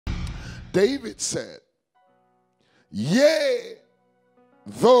David said, yea,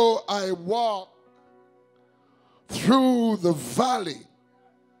 though I walk through the valley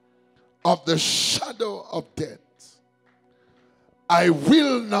of the shadow of death, I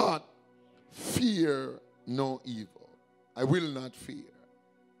will not fear no evil. I will not fear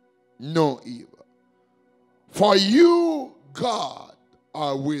no evil. For you, God,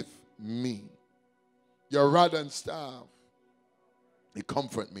 are with me. Your rod and staff, they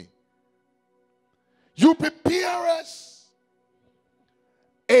comfort me. You prepare us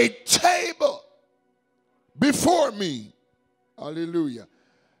a table before me. Hallelujah.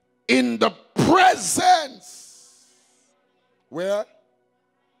 In the presence. Where?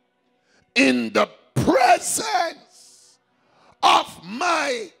 In the presence of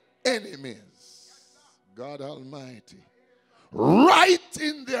my enemies. God Almighty. Right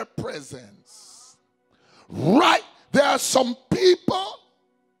in their presence. Right. There are some people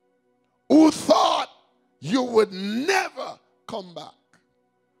who thought you would never come back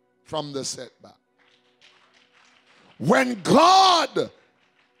from the setback. When God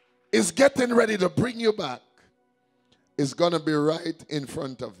is getting ready to bring you back, it's going to be right in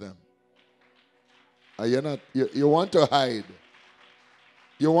front of them. Are you not? You want to hide.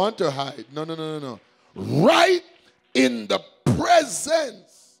 You want to hide. No, no, no, no, no. Right in the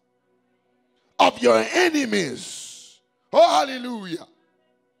presence of your enemies. Oh, hallelujah.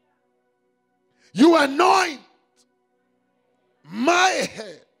 You anoint my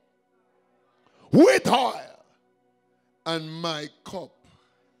head with oil, and my cup.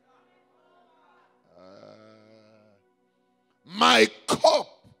 My cup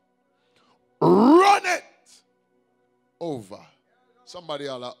runneth over. Somebody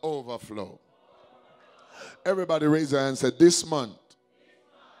all overflow. Everybody raise their hand and say, this month,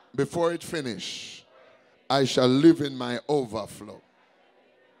 before it finish, I shall live in my overflow.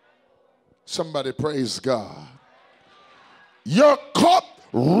 Somebody praise God. Your cup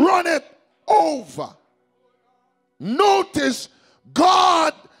runneth over. Notice,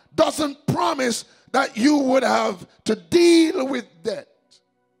 God doesn't promise that you would have to deal with debt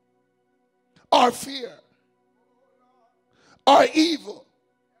or fear or evil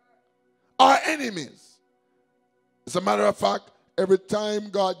or enemies. As a matter of fact, every time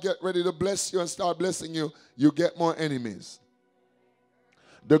God get ready to bless you and start blessing you, you get more enemies.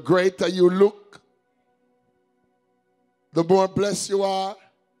 The greater you look, the more blessed you are.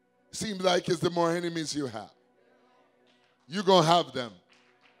 Seems like it's the more enemies you have. You're going to have them.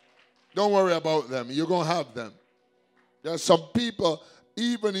 Don't worry about them. You're going to have them. There are some people,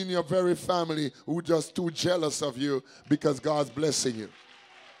 even in your very family, who are just too jealous of you because God's blessing you.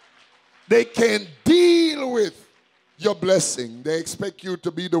 They can't deal with your blessing. They expect you to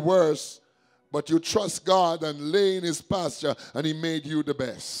be the worst, but you trust God and lay in his pasture, and he made you the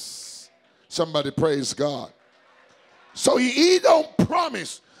best. Somebody praise God. So he don't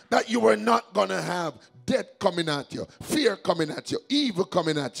promise that you are not going to have death coming at you, fear coming at you, evil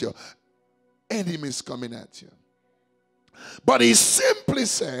coming at you, enemies coming at you. But he simply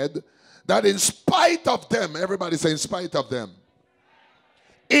said that in spite of them, everybody say in spite of them,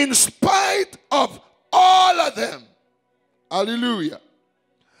 in spite of all of them, hallelujah,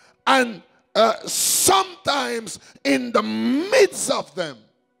 and sometimes in the midst of them,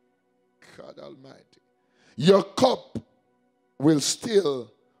 God Almighty, your cup will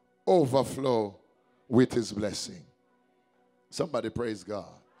still overflow with his blessing. Somebody praise God.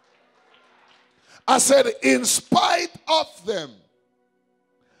 I said, in spite of them,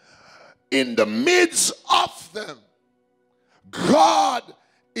 in the midst of them, God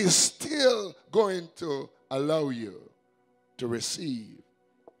is still going to allow you to receive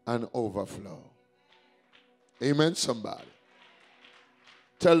an overflow. Amen, somebody.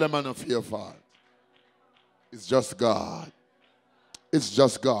 Tell them I'm not fearful. It's just God. It's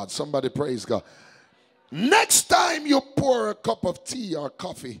just God. Somebody praise God. Next time you pour a cup of tea or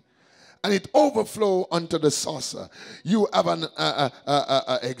coffee and it overflow onto the saucer, you have an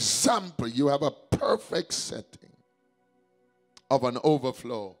example. You have a perfect setting of an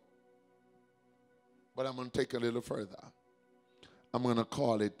overflow. But I'm going to take a little further. I'm going to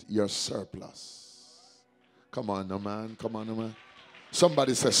call it your surplus. Come on, no man. Come on, no man.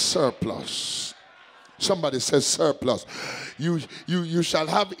 Somebody says surplus. Somebody says surplus. You shall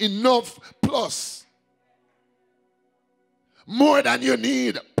have enough plus. More than you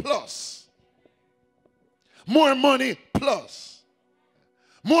need plus. More money plus.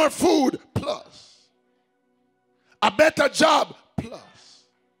 More food plus. A better job plus.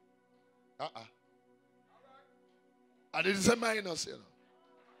 I didn't say minus, you know.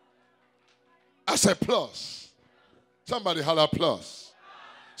 I said plus. Somebody holler plus.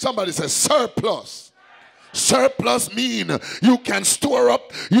 Somebody says surplus. Surplus mean you can store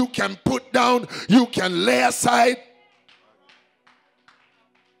up, you can put down, you can lay aside.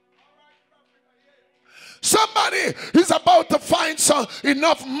 Somebody is about to find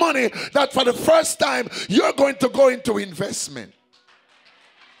enough money that for the first time you're going to go into investment.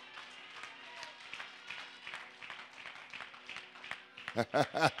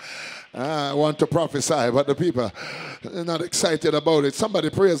 I want to prophesy, but the people are not excited about it. Somebody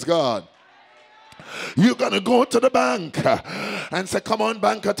praise God. You're going to go to the bank and say, come on,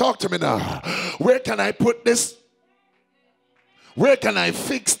 banker, talk to me now. Where can I put this? Where can I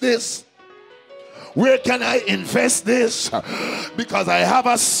fix this? Where can I invest this? Because I have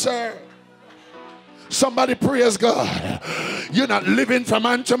a sir. Somebody praise God. You're not living from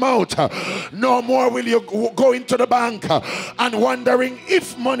hand to mouth. No more will you go into the bank and wondering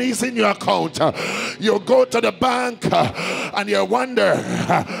if money is in your account. You go to the bank and you wonder,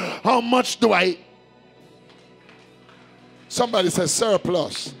 how much do I? Somebody says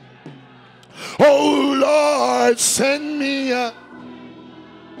surplus. Oh Lord, send me a...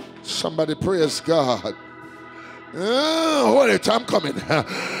 Somebody praise God. Hold it, I'm coming.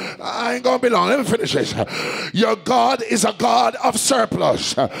 I ain't gonna be long. Let me finish this. Your God is a God of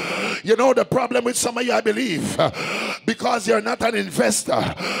surplus. You know the problem with some of you, I believe, because you're not an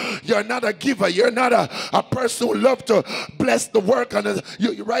investor, you're not a giver, you're not a person who loves to bless the work. And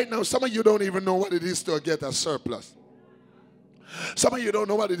right now, some of you don't even know what it is to get a surplus. Some of you don't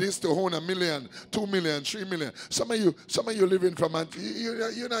know what it is to own $1 million, $2 million, $3 million. Some of you living from,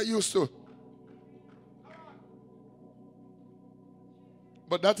 you're not used to.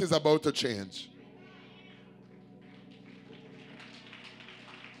 But that is about to change.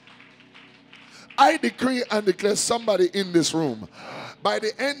 I decree and declare somebody in this room, by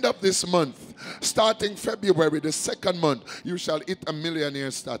the end of this month, starting February, the second month, you shall hit a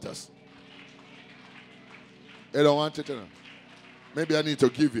millionaire status. They don't want it to know. Maybe I need to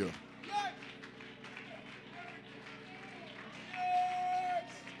give you.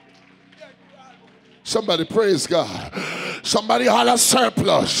 Somebody praise God. Somebody holler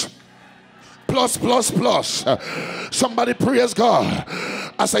surplus. Plus, plus, plus. Somebody praise God.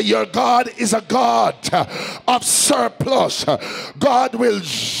 I say your God is a God of surplus. God will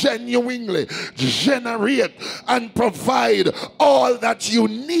genuinely generate and provide all that you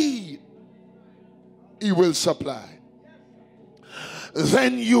need. He will supply.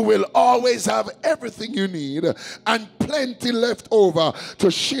 Then you will always have everything you need and plenty left over to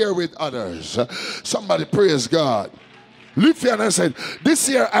share with others. Somebody praise God. Lift your hand and say, this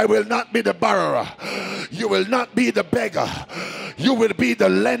year I will not be the borrower. You will not be the beggar. You will be the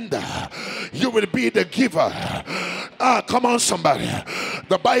lender. You will be the giver. Come on, somebody.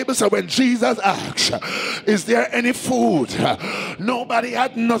 The Bible said when Jesus asked, is there any food? Nobody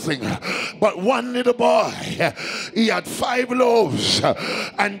had nothing but one little boy. He had 5 loaves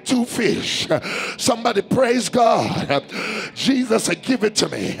and 2 fish. Somebody praise God. Jesus said, give it to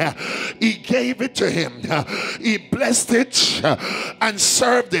me. He gave it to him. He blessed it and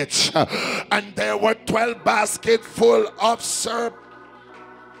served it. And there were 12 baskets full of syrup.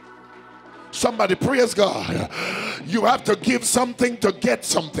 Somebody praise God. You have to give something to get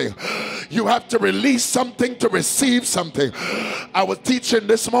something. You have to release something to receive something. I was teaching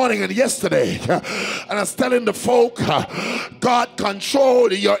this morning and yesterday, and I was telling the folk, God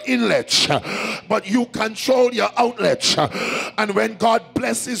controls your inlet, but you control your outlet. And when God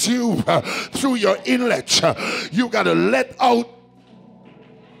blesses you through your inlet, you got to let out.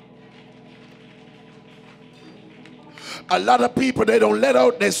 A lot of people, they don't let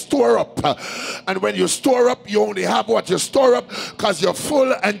out, they store up. And when you store up, you only have what you store up because you're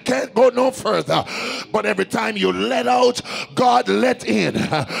full and can't go no further. But every time you let out, God let in.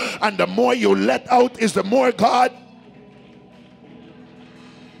 And the more you let out is the more God.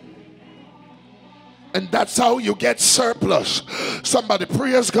 And that's how you get surplus. Somebody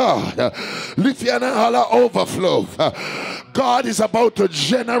praise God. Lift your hand and holler overflow. God is about to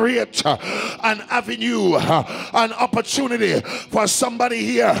generate an avenue, an opportunity for somebody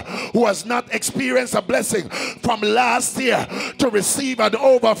here who has not experienced a blessing from last year to receive an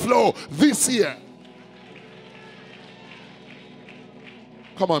overflow this year.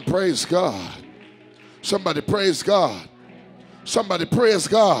 Come on, praise God. Somebody praise God. Somebody praise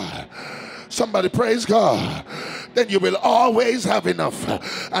God. Somebody praise God. Then you will always have enough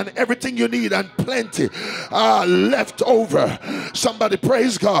and everything you need and plenty left over. Somebody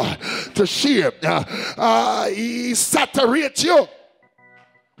praise God to share. He saturates you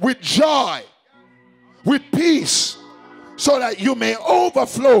with joy, with peace, so that you may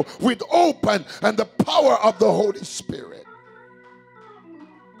overflow with hope and the power of the Holy Spirit.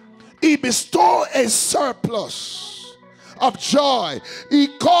 He bestows a surplus of joy. He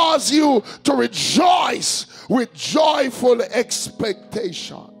calls you to rejoice with joyful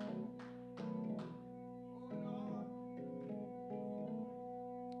expectation.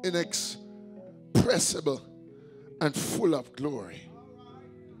 Inexpressible and full of glory.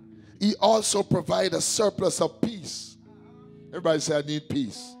 He also provides a surplus of peace. Everybody say, I need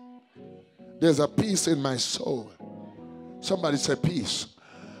peace. There's a peace in my soul. Somebody say peace.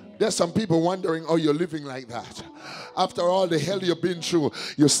 There's some people wondering, oh, you're living like that. After all the hell you've been through,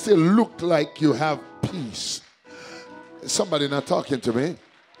 you still look like you have peace. Somebody not talking to me.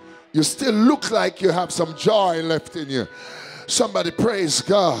 You still look like you have some joy left in you. Somebody praise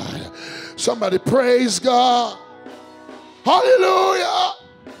God. Somebody praise God. Hallelujah.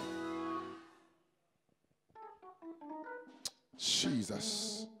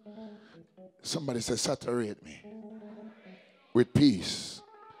 Jesus. Somebody say, saturate me with peace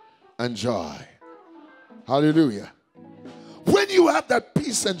and joy. Hallelujah. When you have that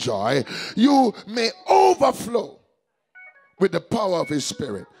peace and joy, you may overflow with the power of His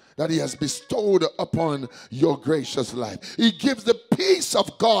Spirit that He has bestowed upon your gracious life. He gives the peace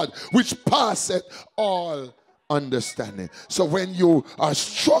of God which passeth all understanding. So when you are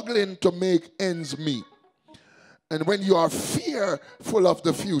struggling to make ends meet, and when you are fearful of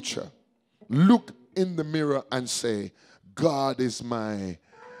the future, look in the mirror and say, God is my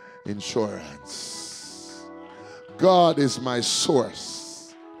insurance. God is my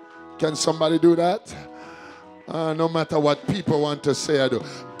source. Can somebody do that? No matter what people want to say, I do.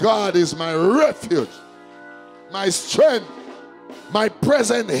 God is my refuge, my strength, my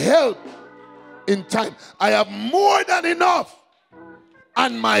present help in time. I have more than enough.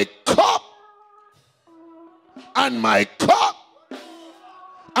 And my cup, and my cup,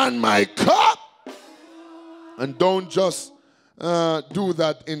 and my cup. And don't just do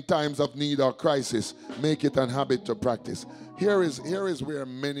that in times of need or crisis. Make it an habit to practice. Here is where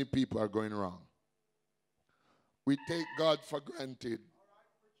many people are going wrong. We take God for granted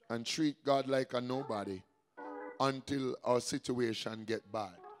and treat God like a nobody until our situation get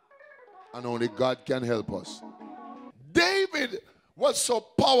bad. And only God can help us. David was so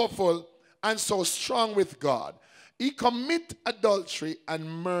powerful and so strong with God. He commit adultery and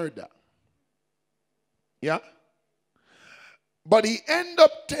murder. Yeah? But he ended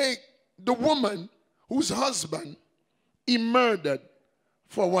up taking the woman whose husband he murdered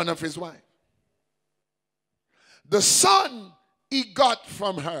for one of his wives. The son he got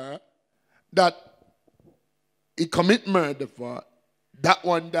from her that he commit murder for, that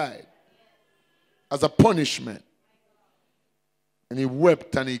one died as a punishment. And he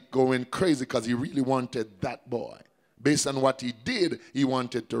wept and he going crazy because he really wanted that boy. Based on what he did, he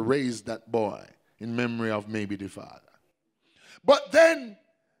wanted to raise that boy in memory of maybe the father. But then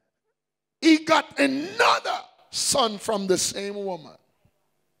he got another son from the same woman.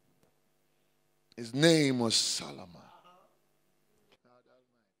 His name was Solomon.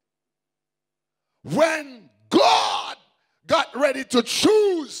 When God got ready to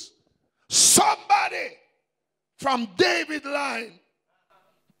choose somebody from David's line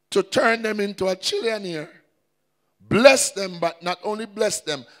to turn them into a trillionaire, bless them, but not only bless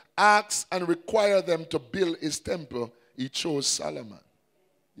them, ask and require them to build his temple, he chose Solomon.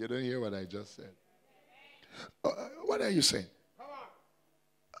 You don't hear what I just said? What are you saying?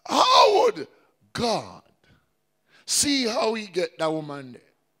 How would God see how he get that woman there?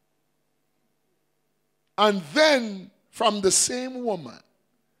 And then from the same woman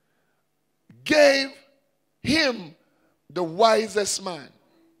gave him the wisest man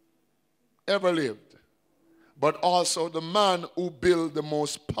ever lived, but also the man who built the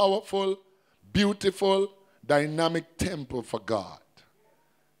most powerful, beautiful, dynamic temple for God,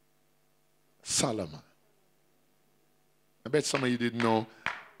 Solomon. I bet some of you didn't know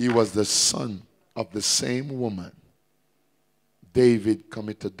he was the son of the same woman David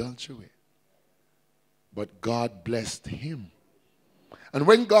committed adultery with. But God blessed him. And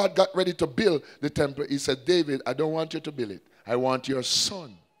when God got ready to build the temple, he said, David, I don't want you to build it. I want your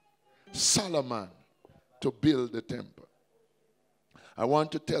son, Solomon, to build the temple. I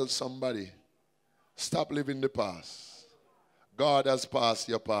want to tell somebody, stop living the past. God has passed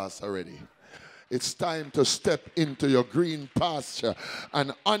your past already. It's time to step into your green pasture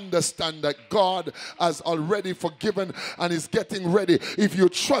and understand that God has already forgiven and is getting ready, if you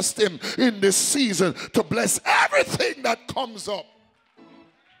trust him in this season, to bless everything that comes up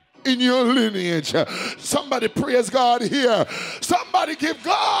in your lineage. Somebody praise God here. Somebody give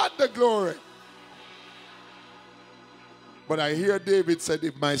God the glory. But I hear David said,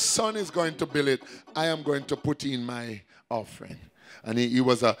 if my son is going to build it, I am going to put in my offering. And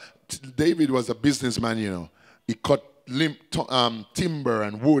David was a businessman, you know. He cut timber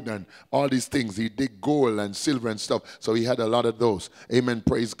and wood and all these things. He did gold and silver and stuff. So he had a lot of those. Amen.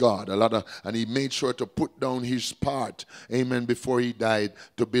 Praise God. And he made sure to put down his part. Amen. Before he died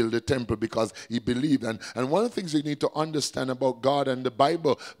to build the temple because he believed. And one of the things you need to understand about God and the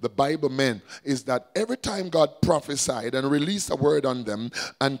Bible men, is that every time God prophesied and released a word on them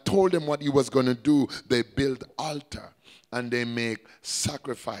and told them what he was going to do, they built altar. And they make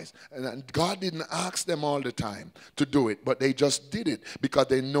sacrifice. And God didn't ask them all the time to do it, but they just did it because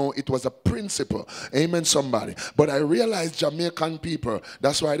they know it was a principle. Amen, somebody. But I realize Jamaican people,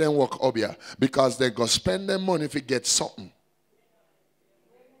 that's why they walk up here, because they go spend their money if it gets something.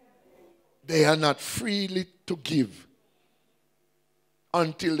 They are not freely to give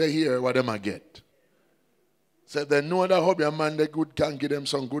until they hear what they might get. So if they know that hobby man, they can give them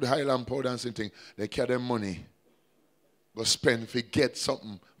some good Highland powder and something, they carry them money. Go spend, forget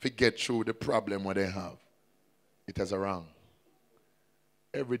something, forget through the problem what they have. It is wrong.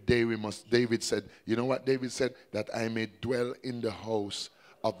 Every day we must, David said, you know what David said? That I may dwell in the house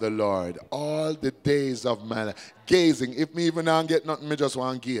of the Lord all the days of my life. Gazing, if me even don't get nothing, me just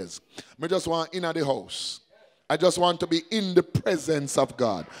want to gaze. Me just want in the house. I just want to be in the presence of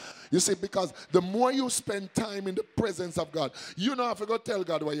God. You see, because the more you spend time in the presence of God, you don't have to go tell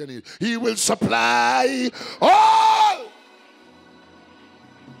God what you need. He will supply all.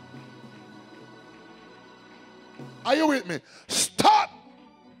 Are you with me? Stop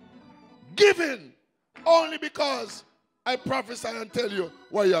giving only because I prophesy and tell you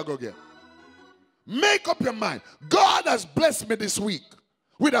what you're going to get. Make up your mind. God has blessed me this week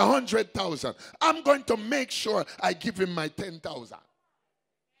with 100,000. I'm going to make sure I give him my 10,000.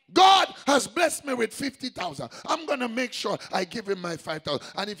 God has blessed me with 50,000. I'm going to make sure I give him my 5,000.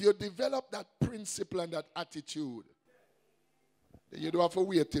 And if you develop that principle and that attitude, you don't have to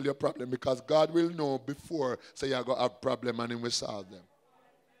wait till your problem, because God will know before, so you're going to have a problem and he will solve them.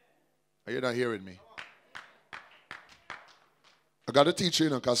 Are you not hearing me? I got to teach you,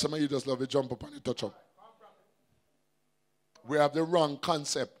 because some of you just love to jump up and touch up. We have the wrong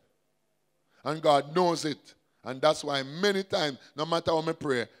concept. And God knows it. And that's why many times, no matter how I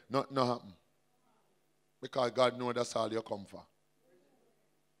pray, nothing happen. Because God knows that's all you come for.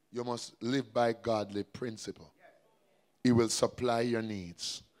 You must live by godly principle. He will supply your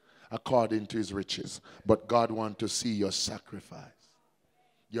needs according to his riches. But God wants to see your sacrifice.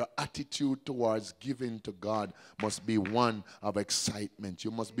 Your attitude towards giving to God must be one of excitement.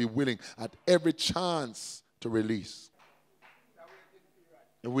 You must be willing at every chance to release.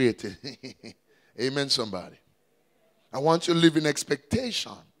 Waiting. Amen, somebody. I want you to live in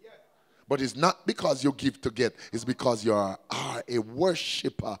expectation. But it's not because you give to get. It's because you are a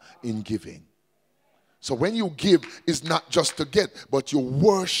worshiper in giving. So when you give, it's not just to get, but you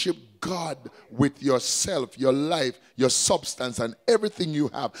worship God with yourself, your life, your substance, and everything you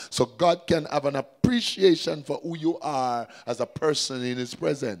have. So God can have an appreciation for who you are as a person in his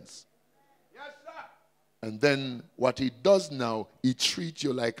presence. Yes, sir. And then what he does now, he treats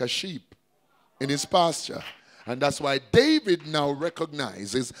you like a sheep in his pasture. And that's why David now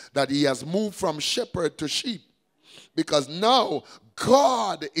recognizes that he has moved from shepherd to sheep. Because now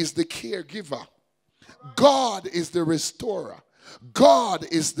God is the caregiver. God is the restorer. God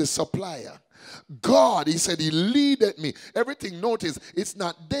is the supplier. God, he said, he leadeth me. Everything, notice, it's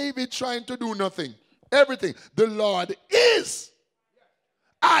not David trying to do nothing. Everything. The Lord is.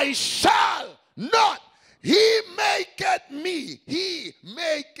 I shall not. He maketh me. He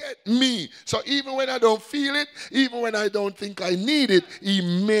maketh me. So even when I don't feel it, even when I don't think I need it,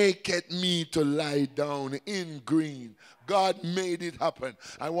 he maketh me to lie down in green. God made it happen.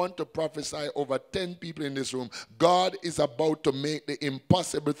 I want to prophesy over 10 people in this room. God is about to make the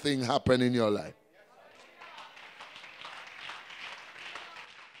impossible thing happen in your life.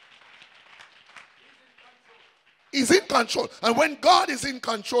 He's in control. And when God is in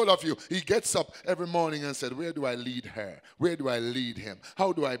control of you, he gets up every morning and said, where do I lead her? Where do I lead him?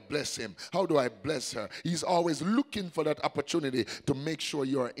 How do I bless him? How do I bless her? He's always looking for that opportunity to make sure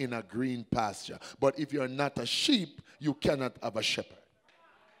you're in a green pasture. But if you're not a sheep, you cannot have a shepherd.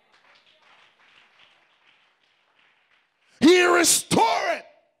 He restored.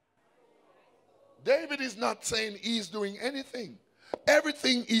 David is not saying he's doing anything.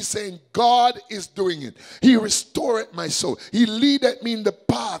 Everything he's saying, God is doing it. He restored my soul. He leadeth me in the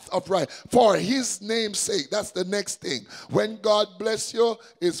path of right for his name's sake. That's the next thing. When God bless you,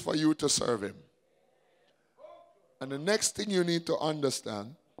 is for you to serve him. And the next thing you need to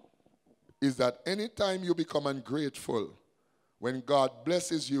understand is that anytime you become ungrateful, when God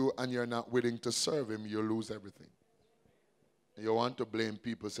blesses you and you're not willing to serve him, you lose everything. You want to blame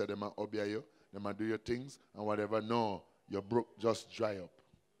people, say they might obey you, they might do your things and whatever. No, your brook just dry up.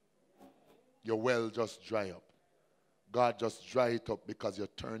 Your well just dry up. God just dry it up because you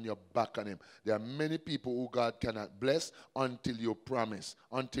turn your back on him. There are many people who God cannot bless until you promise,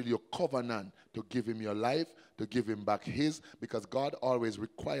 until you covenant to give him your life, to give him back his, because God always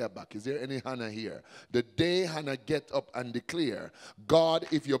require back. Is there any Hannah here? The day Hannah get up and declare, God,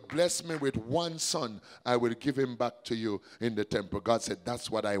 if you bless me with one son, I will give him back to you in the temple. God said,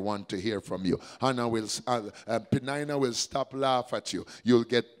 that's what I want to hear from you. Hannah will, Penina will stop laugh at you. You'll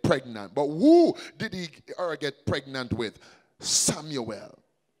get pregnant. But who did he or get pregnant with? Samuel,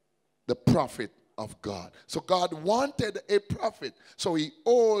 the prophet of God. So God wanted a prophet. So he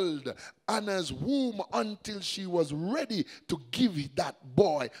held Anna's womb until she was ready to give that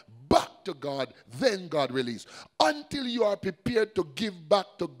boy back to God. Then God released. Until you are prepared to give back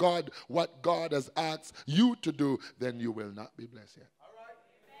to God what God has asked you to do, then you will not be blessed yet.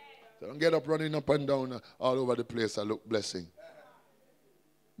 So don't get up running up and down all over the place and look blessing.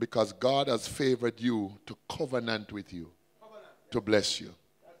 Because God has favored you to covenant with you, to bless you.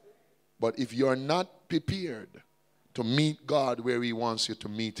 But if you're not prepared to meet God where he wants you to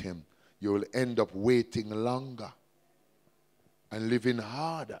meet him, you will end up waiting longer and living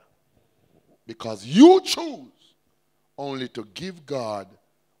harder. Because you choose only to give God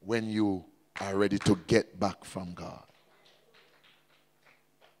when you are ready to get back from God.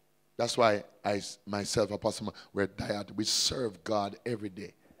 That's why I, myself, Apostle, we're tired. We serve God every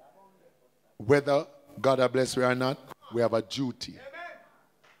day. Whether God has blessed you or not, we have a duty.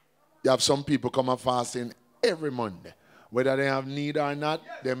 You have some people come and fasting every Monday. Whether they have need or not,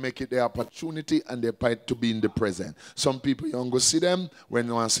 they make it their opportunity and they fight to be in the present. Some people, you don't go see them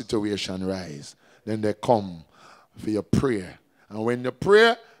when one situation rise. Then they come for your prayer. And when you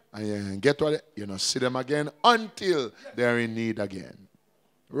pray and you get what you know, see them again until they're in need again.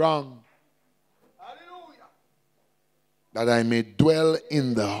 Wrong. Hallelujah. That I may dwell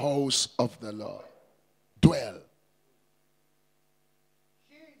in the house of the Lord. Dwell.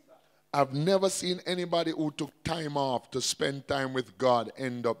 I've never seen anybody who took time off to spend time with God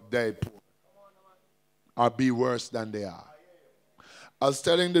end up dead poor or be worse than they are. I was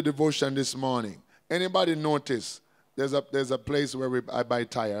telling the devotion this morning. Anybody notice there's a place where I buy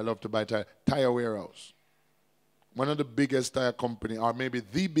tire. I love to buy tire. Tire warehouse. One of the biggest tire company, or maybe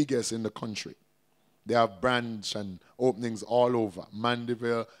the biggest in the country. They have branch and openings all over.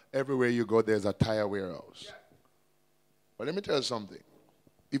 Mandeville, everywhere you go, there's a tire warehouse. But let me tell you something.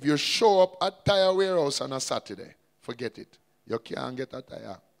 If you show up at tire warehouse on a Saturday, forget it. You can't get a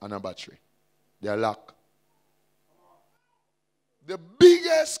tire and a battery. They're locked. The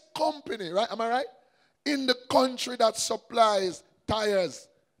biggest company, right? Am I right? In the country that supplies tires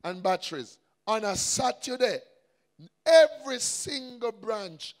and batteries. On a Saturday, every single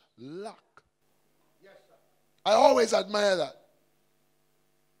branch locked. Yes, sir. I always admire that.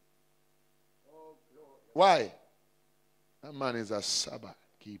 Oh, why? That man is a Sabbath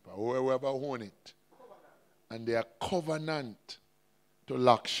keeper, whoever own it. And they are covenant to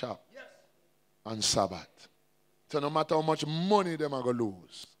lock shop on Sabbath. So no matter how much money them are going to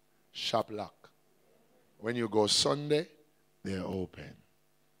lose, shop lock. When you go Sunday, they're open.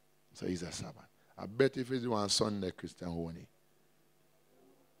 So it's a Sabbath. I bet if it's one Sunday, Christian Honey,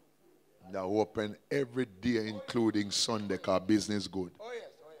 they're open every day, including Sunday, because business good. Oh yes,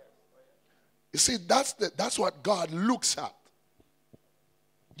 oh yes, oh yes. You see, that's what God looks at.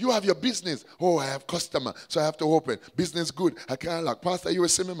 You have your business. Oh, I have customer, so I have to open. Business good. I can't lock. Pastor, you a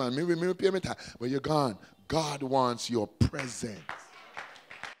semi man. Maybe pay me time. But you're gone. God wants your presence.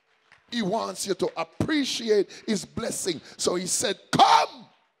 He wants you to appreciate his blessing. So he said, come.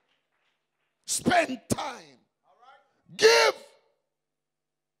 Spend time. Give.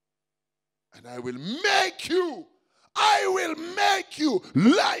 And I will make you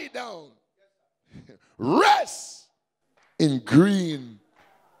lie down. Rest in green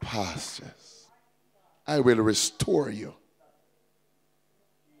pastures. I will restore you.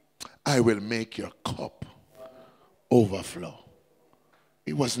 I will make your cup overflow.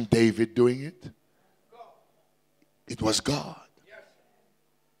 It wasn't David doing it. It was God.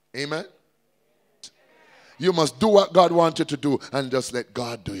 Amen. You must do what God wants you to do and just let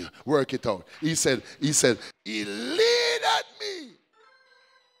God do you. Work it out. He said, he leadeth me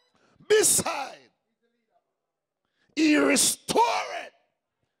beside. He restored.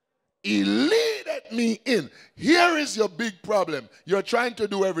 He leadeth me in. Here is your big problem. You're trying to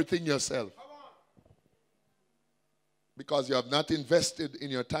do everything yourself. Because you have not invested in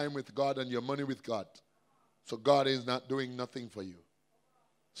your time with God and your money with God. So God is not doing nothing for you.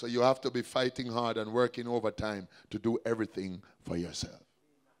 So you have to be fighting hard and working overtime to do everything for yourself.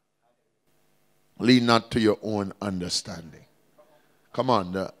 Lean not to your own understanding. Come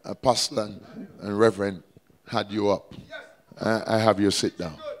on, the apostle and reverend had you up. I have you sit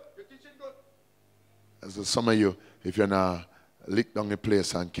down. As some of you, if you're not, lick down the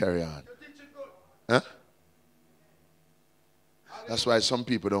place and carry on. Huh? That's why some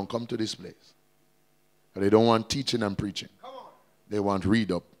people don't come to this place. They don't want teaching and preaching. They want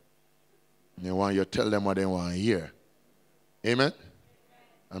read up. They want you to tell them what they want to hear. Amen?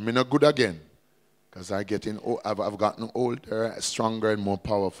 I'm not good again. Because I've gotten older, stronger, and more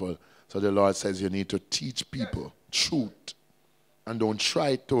powerful. So the Lord says you need to teach people truth. And don't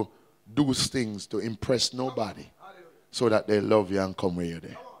try to do things to impress nobody. So that they love you and come where you're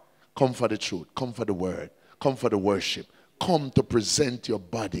there. Come for the truth. Come for the word. Come for the worship. Come to present your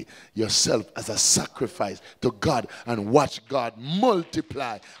body, yourself as a sacrifice to God and watch God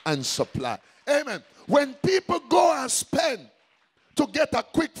multiply and supply. Amen. When people go and spend to get a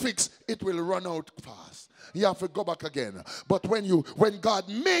quick fix, it will run out fast. You have to go back again. But when God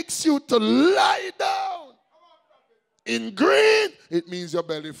makes you to lie down in green, it means your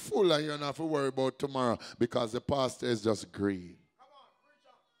belly full and you don't have to worry about tomorrow because the pastor is just green.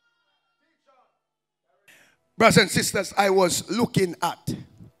 Brothers and sisters, I was looking at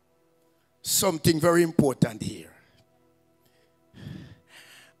something very important here.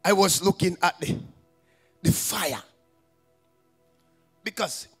 I was looking at the fire.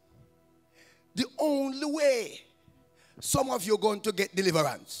 Because the only way some of you are going to get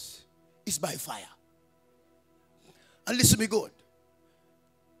deliverance is by fire. And listen to me good.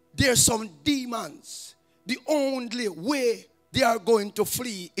 There are some demons. The only way they are going to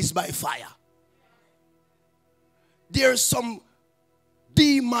flee is by fire. There are some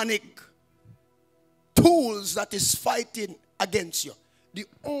demonic tools that is fighting against you. The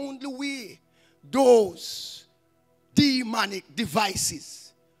only way those demonic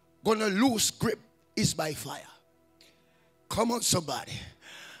devices gonna lose grip is by fire. Come on, somebody.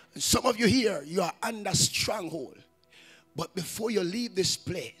 Some of you here, you are under stronghold. But before you leave this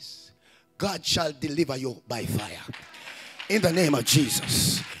place, God shall deliver you by fire. In the name of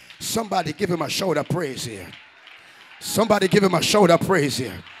Jesus. Somebody give him a shout of praise here. Somebody give him a shout of praise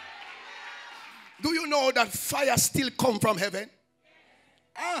here. Do you know that fire still comes from heaven?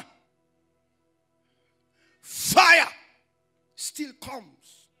 Fire still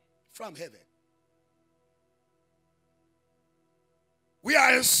comes from heaven. We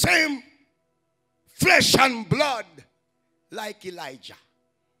are the same flesh and blood like Elijah.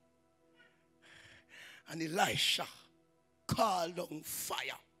 And Elisha called on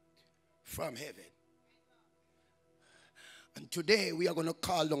fire from heaven. And today we are going to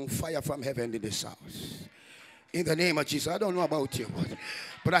call on fire from heaven in this house. In the name of Jesus. I don't know about you,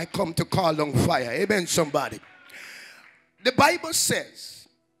 but I come to call on fire. Amen, somebody. The Bible says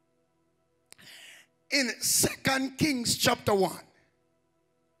in 2 Kings chapter 1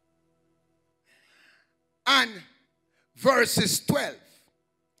 and verses 12.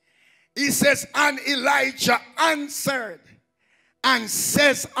 He says, and Elijah answered and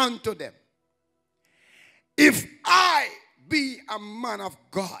says unto them, if I be a man of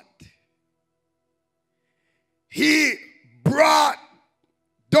God, he brought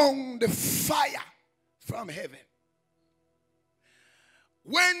down the fire from heaven.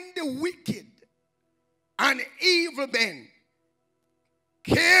 When the wicked and evil men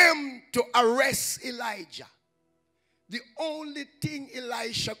came to arrest Elijah, the only thing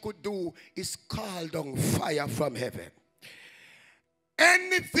Elisha could do is call down fire from heaven.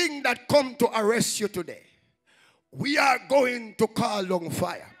 Anything that come to arrest you today, we are going to call down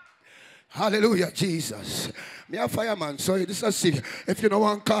fire. Hallelujah, Jesus. Me a fireman, so this is see. If you don't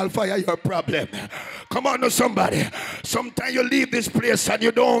want to call fire, your problem. Come on to somebody. Sometimes you leave this place and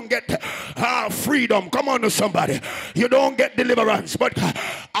you don't get freedom. Come on to somebody. You don't get deliverance. But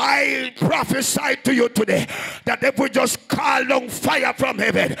I prophesy to you today that if we just call down fire from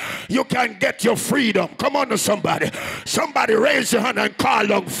heaven, you can get your freedom. Come on to somebody. Somebody raise your hand and call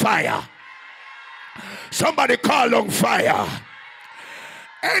down fire. Somebody call on fire.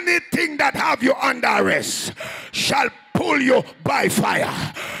 Anything that have you under arrest shall pull you by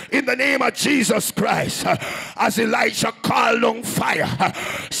fire. In the name of Jesus Christ, as Elijah called on fire,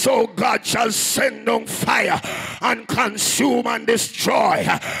 so God shall send on fire and consume and destroy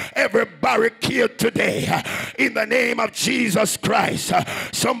every barricade today. In the name of Jesus Christ,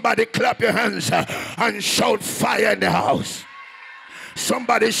 somebody clap your hands and shout fire in the house.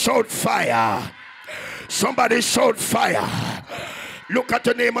 Somebody shout fire. Somebody shout fire. Look at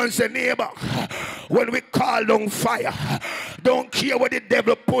your neighbor and say, neighbor, when we call on fire, Don't care where the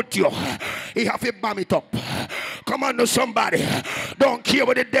devil put you. He have to bomb it up. Come on to somebody. Don't care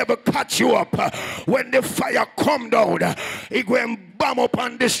where the devil catch you up. When the fire come down, he go and bomb up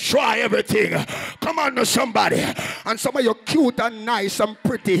and destroy everything. Come on to somebody. And some of you cute and nice and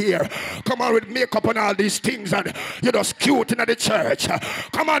pretty here. Come on with makeup and all these things, and you're just cute in the church.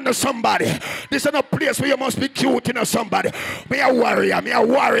 Come on to somebody. This is a place where you must be cute in somebody. Me a warrior, me a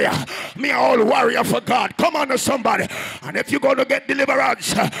warrior, me a old warrior for God. Come on to somebody. And if you're going to get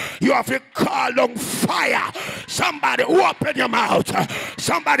deliverance, you have to call on fire. Somebody open your mouth.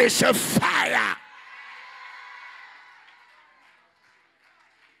 Somebody say fire.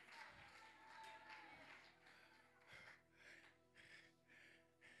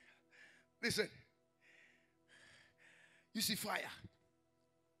 Listen. You see fire.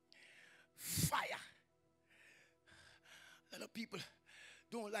 Fire. A lot of people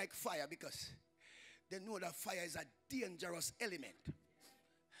don't like fire because they know that fire is a dangerous element.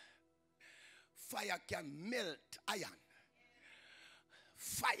 Fire can melt iron.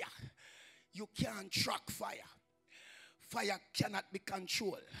 Fire. You can't track fire. Fire cannot be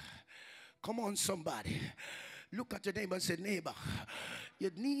controlled. Come on, somebody. Look at your neighbor and say, neighbor, you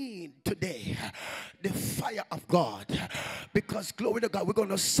need today the fire of God. Because glory to God, we're going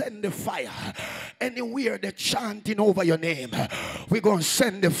to send the fire. Anywhere they're chanting over your name, we're going to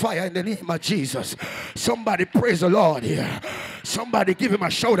send the fire in the name of Jesus. Somebody praise the Lord here. Somebody give him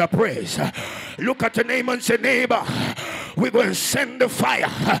a shout of praise. Look at your neighbor and say, neighbor, we're going to send the fire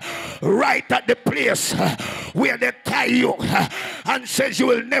right at the place where they tie you and says you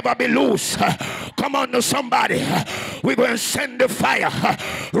will never be loose. Come on to somebody. We're going to send the fire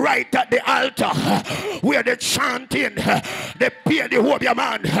right at the altar where they're chanting. They pay the hope your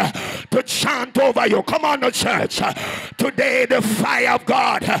man to chant over you. Come on to church. Today the fire of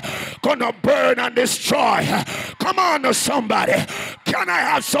God gonna burn and destroy. Come on to somebody. Can I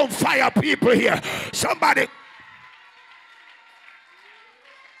have some fire people here? Somebody.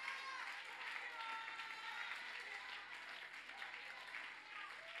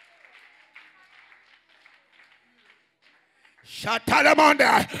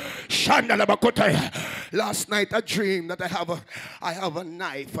 Last night I dreamed that I have a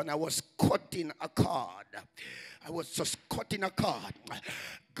knife and I was cutting a cord. I was just cutting a cord.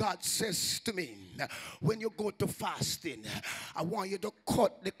 God says to me, when you go to fasting, I want you to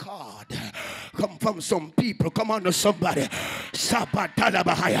cut the cord. Come from some people. Come on to somebody. Somebody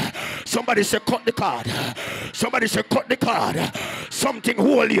say cut the cord. Somebody say cut the cord. Something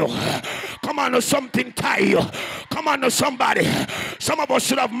hold you. Come on to something tie you. Come on to somebody. Some of us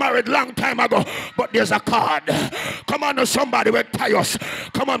should have married long time ago, but there's a cord. Come on to somebody will tie us.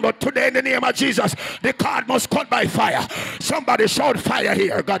 Come on, but today in the name of Jesus, the cord must cut by fire. Somebody shout fire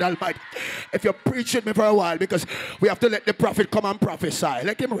here. God Almighty. If you preach with me for a while, because we have to let the prophet come and prophesy.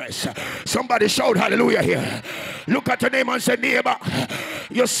 Let him rest. Somebody shout hallelujah here. Look at your neighbor and say, neighbor,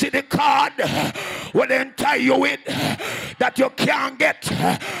 you see the card will then tie you with that you can't get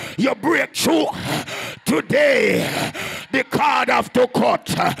your breakthrough. Today, the card have to cut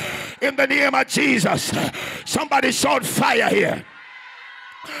in the name of Jesus. Somebody shout fire here.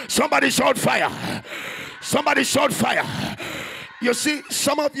 Somebody shout fire. Somebody shout fire. You see,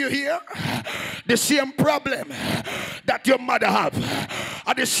 some of you here, the same problem that your mother have,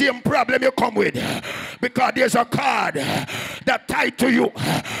 are the same problem you come with, because there's a card that tied to you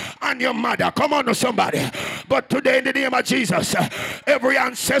and your mother. Come on to somebody. But today in the name of Jesus, every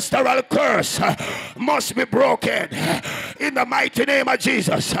ancestral curse must be broken in the mighty name of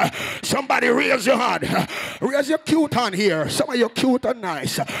Jesus. Somebody raise your hand. Raise your cute hand here. Some of you cute and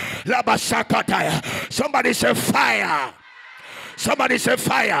nice. Somebody say fire. Somebody say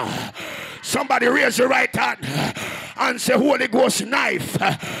fire. Somebody raise your right hand and say, Holy Ghost knife,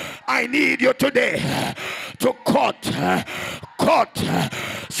 I need you today to cut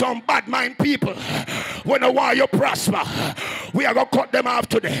some bad mind people. When I want you prosper, we are going to cut them off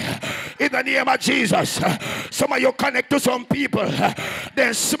today. In the name of Jesus. Some of you connect to some people,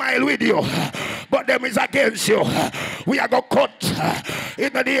 then smile with you, but them is against you. We are going to cut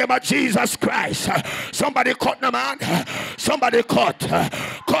in the name of Jesus Christ. Somebody cut them, man. Somebody cut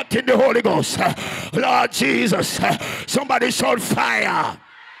in the Holy Ghost. Lord Jesus. Somebody shout fire.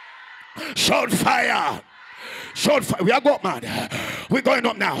 Shout fire. Shout fire. We are going mad. We're going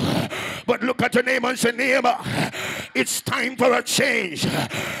up now. But look at your neighbor and say, neighbor, it's time for a change.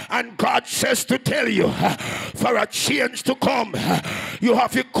 And God says to tell you, for a change to come, you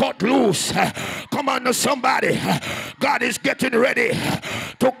have to cut loose. Come on to somebody. God is getting ready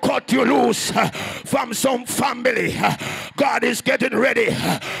to cut you you loose from some family. God is getting ready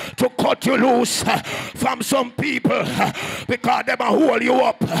to cut you loose from some people because they must hold you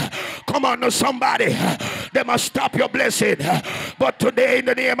up. Come on, somebody. They must stop your blessing. But today, in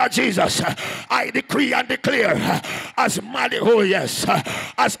the name of Jesus, I decree and declare, as oh yes,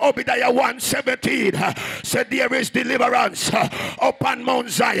 as Obadiah 1:17 said, there is deliverance upon Mount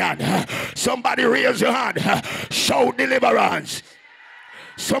Zion. Somebody raise your hand. Show deliverance.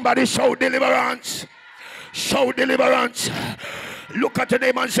 Somebody show deliverance. Show deliverance. Look at the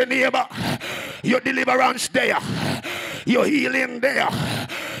neighbor and say, neighbor, your deliverance there, your healing there,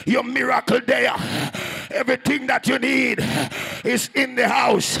 your miracle there. Everything that you need is in the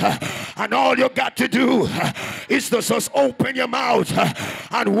house, and all you got to do is to just open your mouth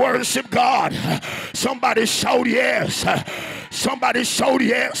and worship God. Somebody shout yes. Somebody shout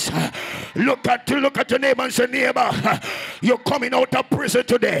yes. Look at your neighbor and say, neighbor, you're coming out of prison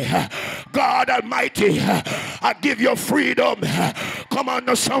today. God Almighty, I give you freedom. Come on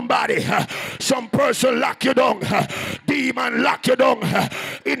now, somebody. Some person lock you down. Demon lock you down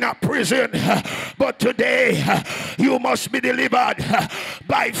in a prison. But today, you must be delivered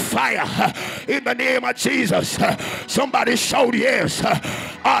by fire in the name of Jesus. Somebody shout yes.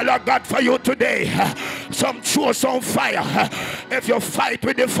 All I got for you today, some choose on fire. If you fight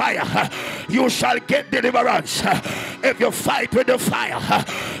with the fire, you shall get deliverance. If you fight with the fire,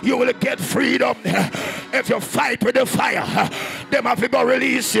 you will get freedom. If you fight with the fire, them have to go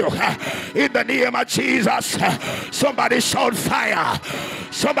release you in the name of Jesus. Somebody shout fire.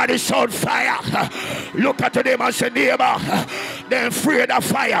 Somebody shout fire. Look at the neighbor and say, neighbor, they're afraid of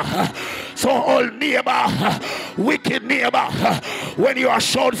fire. So old neighbor, wicked neighbor, when you are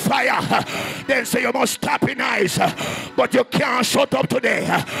shout fire, then say you must stop in eyes. But you can't shut up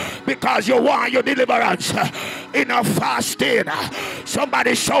today because you want your deliverance in a fasting.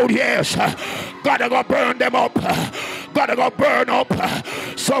 Somebody shout yes. Gotta go burn them up. Gotta go burn up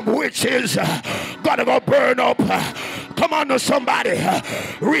some witches. Gotta go burn up. Come on, somebody.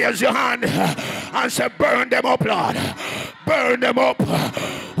 Raise your hand and say, burn them up, Lord. Burn them up.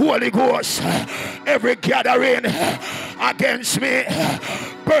 Holy Ghost, every gathering against me,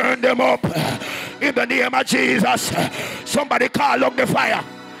 burn them up in the name of Jesus. Somebody call on the fire.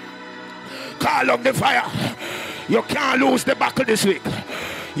 Call on the fire. You can't lose the battle this week.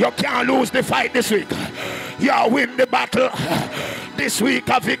 You can't lose the fight this week. You win the battle this week,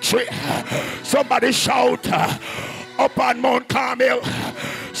 a victory. Somebody shout up on Mount Carmel.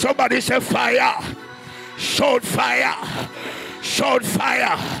 Somebody say fire. Shout fire. Shout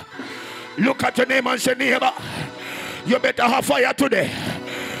fire. Look at your neighbor and say, neighbor, you better have fire today.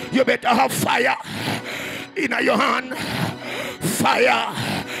 You better have fire in your hand, fire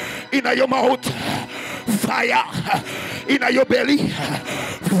in your mouth, fire in your belly,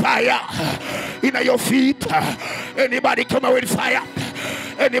 fire in your feet. Anybody come out with fire?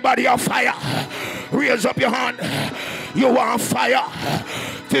 Anybody have fire? Raise up your hand. You want fire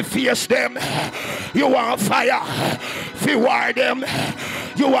to face them. You want fire to war them.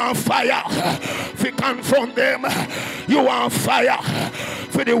 You want fire to confront them. You want fire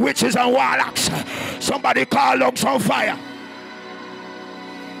for the witches and warlocks. Somebody call on some fire.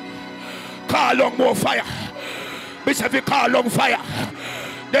 Call on more fire. Because if you call on fire,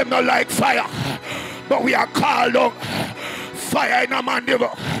 them not like fire. But we are called on fire in a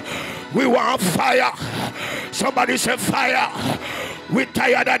Mandeville. We want fire. Somebody say fire. We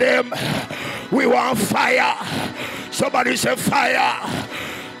tired of them. We want fire. Somebody say fire.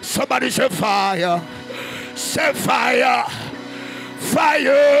 Somebody say fire. Say fire.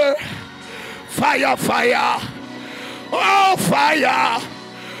 Fire. Fire, fire. Oh, fire.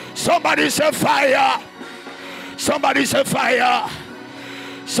 Somebody say fire. Somebody say fire.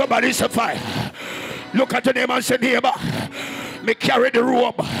 Somebody say fire. Look at the neighbor and say, neighbor, me carry the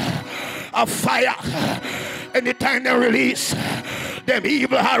robe of fire. Anytime they release them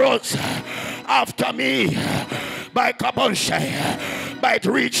evil arrows after me, by Kabonsha, by it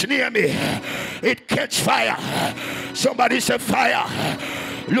reach near me, it catch fire. Somebody say fire.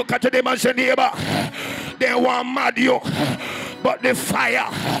 Look at them and say, neighbor, they want mad you, but the fire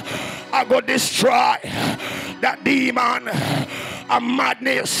I go destroy that demon of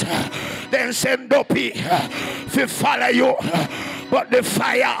madness. Then send dopey to follow you, but the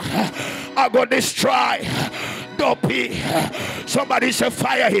fire I go destroy dopey. Somebody say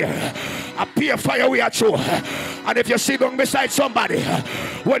fire here. I peer fire we are true. And if you sit down beside somebody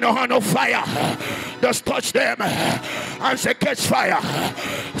when you have no fire, just touch them and say catch fire.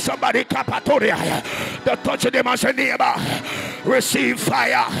 Somebody capatoria, just touch them and say neighbor, receive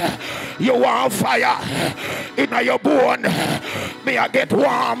fire. You want fire in your bone. May I get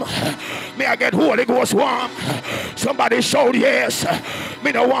warm. May I get Holy Ghost warm. Somebody shout yes.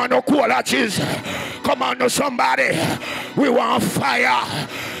 Me no want no qualities. Come on, no somebody. We want fire.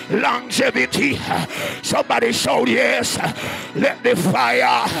 Longevity. Somebody shout yes. Let the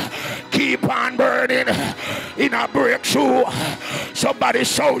fire keep on burning in a breakthrough. Somebody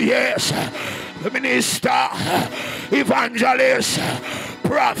shout yes. Minister, evangelist,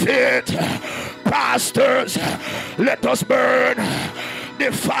 prophet, pastors, let us burn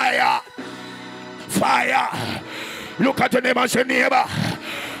the fire. Fire. Look at your neighbor and say, neighbor,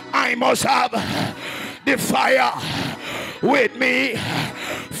 I must have the fire with me,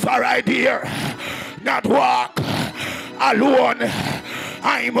 for I dare not walk alone.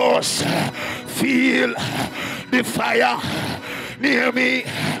 I must feel the fire near me,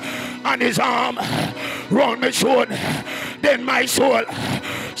 and his arm round my shoulder. Then my soul,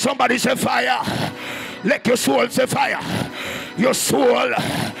 somebody say fire. Let your soul say fire. Your soul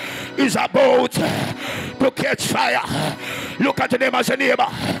is about to catch fire. Look at the neighbor and say, neighbor,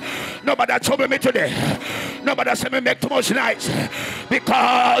 nobody trouble me today. Nobody say me make too much noise,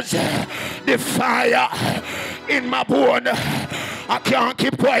 because the fire in my bone, I can't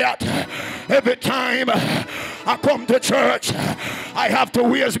keep quiet. Every time I come to church, I have to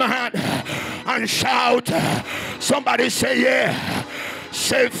raise my hand and shout. Somebody say yeah.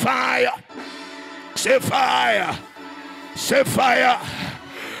 Say fire. Say fire. Say fire.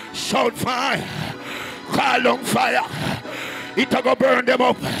 Shout fire. Call on fire. It'll go burn them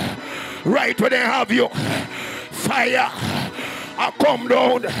up right where they have you. Fire. I come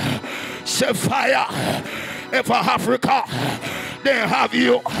down. Say fire. If Africa, they have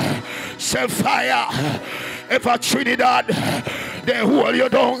you. Say fire. If Trinidad, they hold you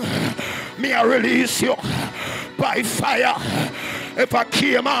down. Me I release you by fire. If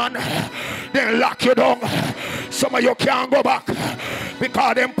Cayman, they lock you down. Some of you can't go back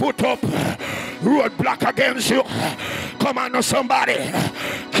because them put up roadblock against you. Come on, somebody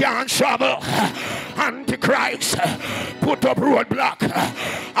can't travel. Antichrist put up roadblock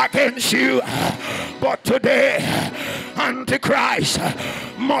against you. But today, Antichrist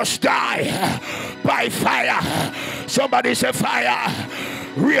must die by fire. Somebody say fire.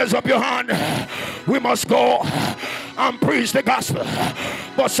 Raise up your hand. We must go and preach the gospel.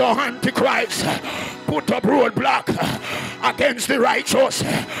 But so Antichrist put up roadblock against the righteous.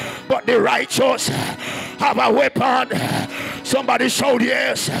 But the righteous have a weapon. Somebody shout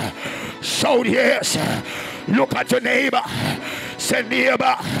yes. Shout yes. Look at your neighbor. Say,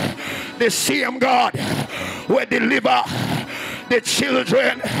 neighbor, the same God will deliver the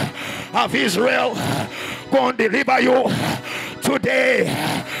children of Israel. Go and deliver you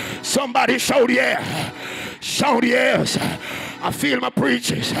today. Somebody shout yeah. Shout yes. I feel my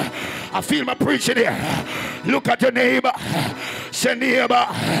preachers. I feel my preaching here. Look at your neighbor. Say, neighbor,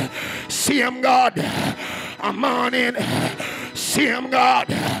 same God a morning, same God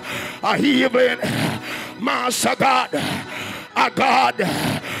a evening, Master God, a God.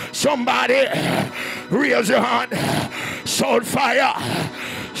 Somebody raise your hand. Shout fire.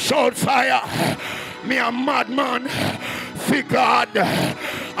 Shout fire. Me a madman. For God,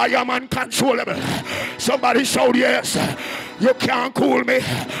 I am uncontrollable. Somebody shout yes. You can't cool me.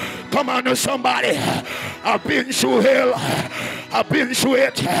 Come on, somebody. I've been through hell. I've been through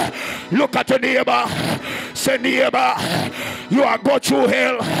it. Look at your neighbor. Say, neighbor, you are go through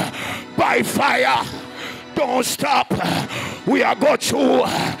hell by fire. Don't stop. We are go through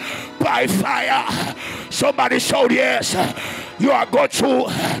by fire. Somebody shout yes. You are go through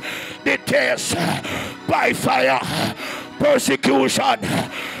the test by fire. Persecution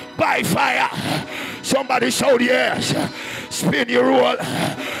by fire. Somebody shout yes. Spin your roll.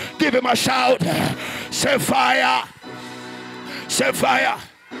 Give him a shout. Say fire. Say fire.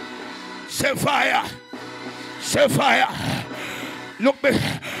 Say fire. Say fire. Look.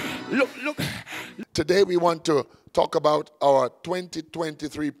 Today we want to talk about our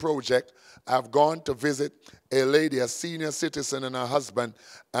 2023 project. I've gone to visit a lady, a senior citizen, and her husband,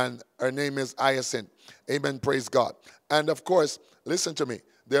 and her name is Hyacinth. Amen, praise God. And of course, listen to me,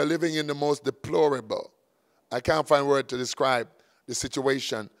 they're living in the most deplorable, I can't find word to describe the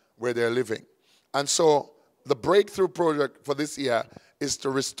situation where they're living. And so the breakthrough project for this year is to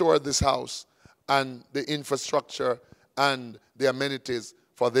restore this house and the infrastructure and the amenities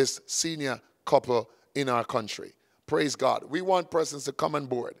for this senior couple in our country. Praise God. We want persons to come on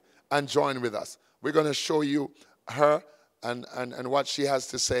board and join with us. We're going to show you her and what she has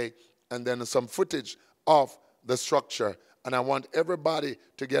to say, and then some footage of the structure. And I want everybody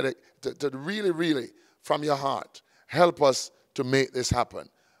to get it, to really, really, from your heart, help us to make this happen.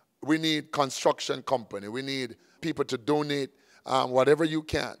 We need construction company. We need people to donate. whatever you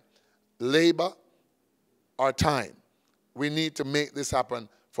can, labor or time. We need to make this happen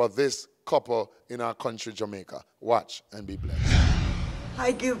for this couple in our country, Jamaica. Watch and be blessed.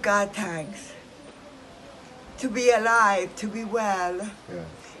 I give God thanks to be alive, to be well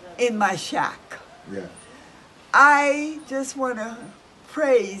in my shack. Yeah. I just want to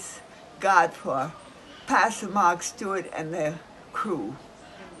praise God for Pastor Mark Stewart and the crew.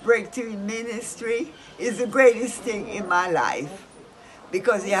 Breakthrough Ministry is the greatest thing in my life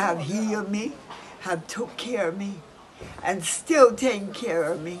because they have healed me, have took care of me, and still taking care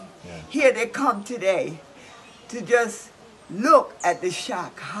of me. Yeah. Here they come today to just look at the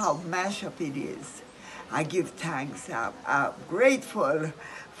shack, how mashed up it is. I give thanks. I'm grateful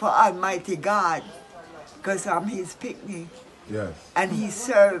for Almighty God because I'm his picnic. Yes. And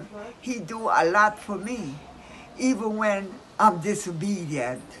he do a lot for me. Even when I'm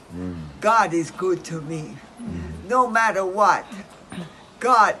disobedient, God is good to me. No matter what,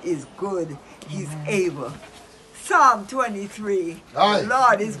 God is good. He's able. Psalm 23, the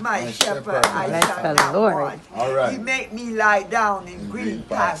Lord is my shepherd, I shall not want. Right. He made me lie down in green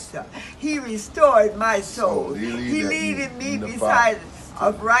pasture. He restored my soul. He leaded me beside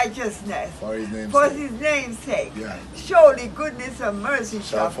of righteousness for his name's sake. Yeah. Surely goodness and mercy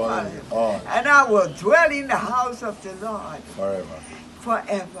shall follow him. And I will dwell in the house of the Lord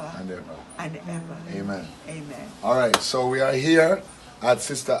forever and ever. Amen. Amen. All right, so we are here at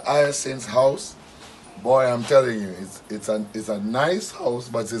Sister Hyacinth's house. Boy, I'm telling you, it's a nice house,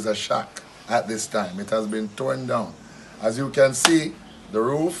 but it's a shack at this time. It has been torn down. As you can see, the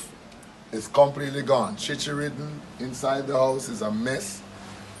roof is completely gone. Chichi-ridden inside the house is a mess.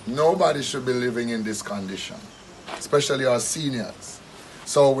 Nobody should be living in this condition, especially our seniors.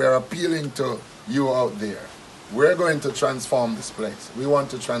 So we're appealing to you out there. We're going to transform this place. We want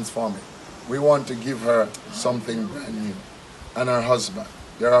to transform it. We want to give her something brand new. And her husband,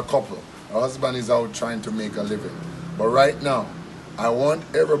 they're a couple. Her husband is out trying to make a living. But right now, I want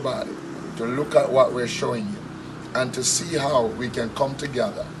everybody to look at what we're showing you and to see how we can come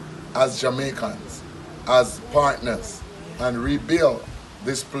together as Jamaicans, as partners, and rebuild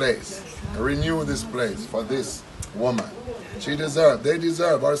this place, renew this place for this woman. She deserves, they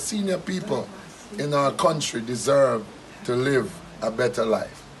deserve, our senior people in our country deserve to live a better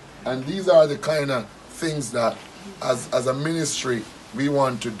life. And these are the kind of things that as a ministry we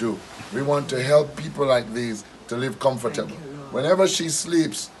want to do. We want to help people like these to live comfortable. Whenever she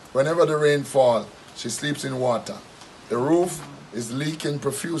sleeps, whenever the rain falls, she sleeps in water. The roof is leaking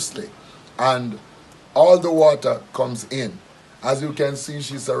profusely and all the water comes in. As you can see,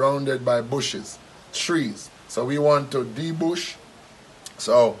 she's surrounded by bushes, trees. So we want to debush,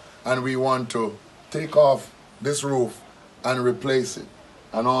 and we want to take off this roof and replace it.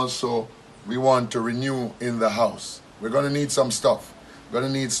 And also, we want to renew in the house. We're going to need some stuff. We're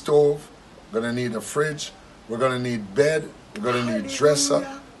going to need stove, we're going to need a fridge, we're going to need bed, we're going to need dresser,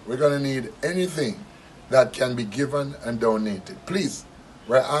 we're going to need anything that can be given and donated. Please,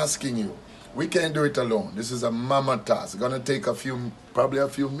 we're asking you. We can't do it alone. This is a mama task. It's going to take probably a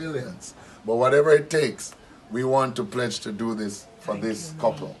few millions. But whatever it takes, we want to pledge to do this for this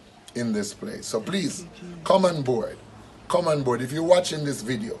couple in this place. So please, come on board. Come on board. If you're watching this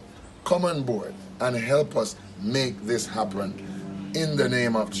video, come on board and help us make this happen in the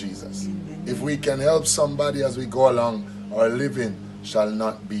name of Jesus. If we can help somebody as we go along, our living shall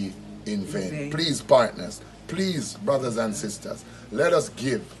not be in vain. Please, partners, please, brothers and sisters, let us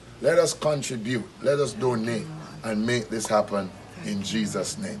give. Let us contribute, let us donate, and make this happen in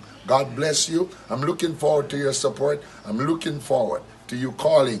Jesus' name. God bless you. I'm looking forward to your support. I'm looking forward to you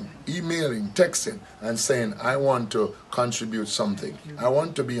calling, emailing, texting, and saying, I want to contribute something. I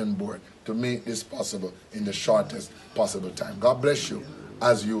want to be on board to make this possible in the shortest possible time. God bless you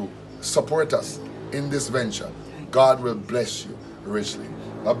as you support us in this venture. God will bless you richly.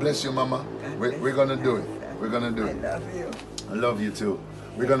 God bless you, Mama. We're going to do it. We're going to do it. I love you. I love you too.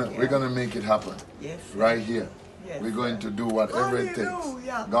 We're gonna make it happen. Yes. Right here. Yes. We're going to do whatever it takes.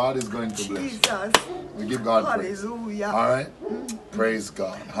 God is going to bless you. We give God praise. Hallelujah. All right? Praise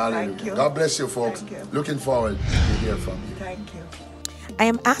God. Hallelujah. God bless you, folks. Looking forward to hear from you. Thank you. I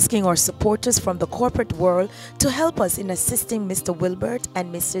am asking our supporters from the corporate world to help us in assisting Mr. Wilbert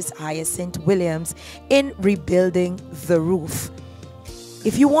and Mrs. Hyacinth Williams in rebuilding the roof.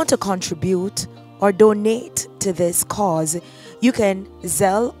 If you want to contribute or donate to this cause, you can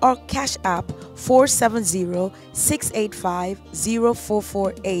ZELLE or CASHAPP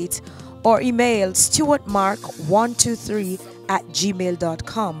 470-685-0448 or email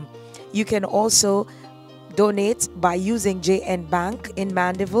stewartmark123@gmail.com. You can also donate by using JN Bank in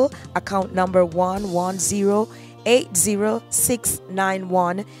Mandeville, account number 110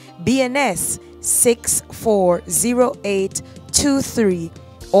 80691, BNS 640823,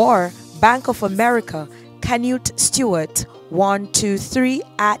 or Bank of America, Canute Stewart 123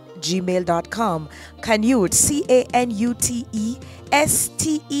 at gmail.com. Canute, CANUTE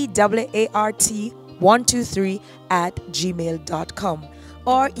STEWART 123 at gmail.com.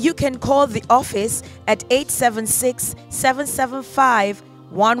 Or you can call the office at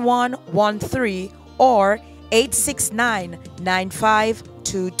 876-775-1113 or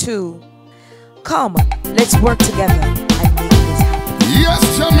 869-9522. Come, let's work together and make this happen. Yes,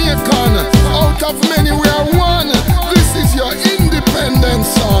 Jamaican, out of many we are one. This is your independence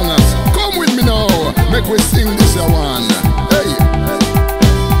song. Come with me now, make we sing this one. Hey.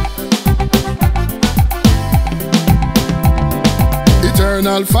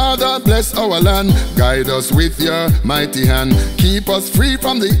 Eternal Father, bless our land. Guide us with your mighty hand. Keep us free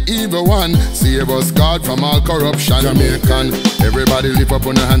from the evil one. Save us, God, from all corruption. Jamaican, everybody lift up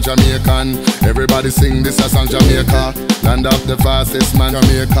on your hand, Jamaican. Everybody sing this song, Jamaica. Land of the fastest man,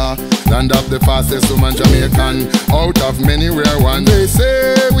 Jamaica. Land of the fastest woman, Jamaican. Out of many rare one. They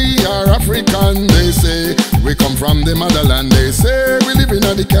say we are African. They say we come from the motherland. They say we live in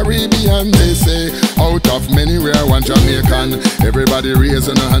the Caribbean. They say out of many rare one, Jamaican. Everybody raise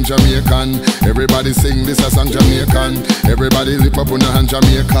on a hand, Jamaican. Everybody sing this song, Jamaican. Everybody lift up on a hand,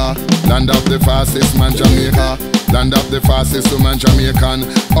 Jamaica. Land of the fastest man, Jamaica. Land of the fastest woman, Jamaican.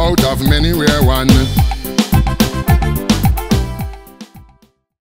 Out of many rare one.